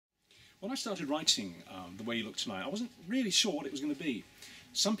When I started writing The Way You Look Tonight, I wasn't really sure what it was going to be.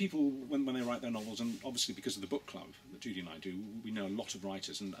 Some people, when they write their novels, and obviously because of the book club that Judy and I do, we know a lot of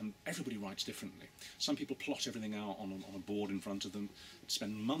writers, and everybody writes differently. Some people plot everything out on a board in front of them,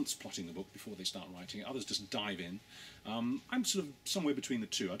 spend months plotting the book before they start writing it. Others just dive in. I'm sort of somewhere between the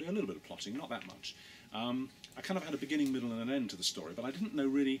two. I do a little bit of plotting, not that much. I kind of had a beginning, middle and an end to the story, but I didn't know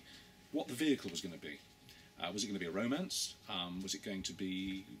really what the vehicle was going to be. Was it going to be a romance? Was it going to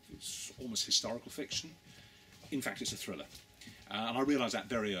be almost historical fiction? In fact, it's a thriller. And I realised that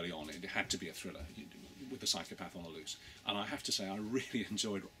very early on. It had to be a thriller with the psychopath on the loose. And I have to say, I really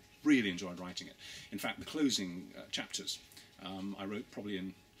enjoyed writing it. In fact, the closing chapters I wrote probably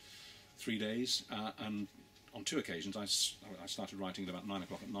in 3 days. And on 2 occasions, I started writing at about 9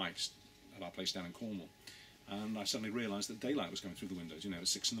 o'clock at night at our place down in Cornwall. And I suddenly realised that daylight was coming through the windows, at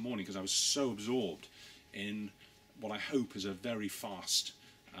 6 in the morning, because I was so absorbed in what I hope is a very fast,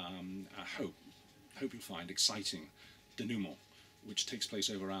 I hope you'll find exciting denouement, which takes place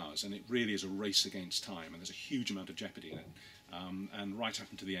over hours, and it really is a race against time, and there's a huge amount of jeopardy in it. And right up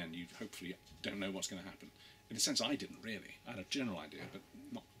until the end, you hopefully don't know what's going to happen. In a sense, I didn't really. I had a general idea, but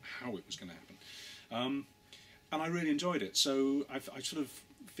not how it was going to happen. And I really enjoyed it, so I sort of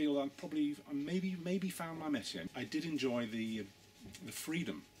feel I maybe found my métier. I did enjoy the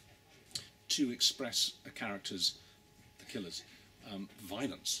freedom to express a character's, the killer's,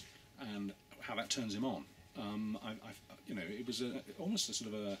 violence and how that turns him on. It was almost a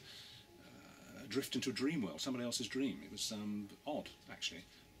sort of a drift into a dream world, somebody else's dream. It was odd, actually,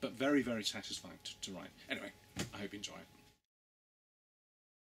 but very, very satisfying to write. Anyway, I hope you enjoy it.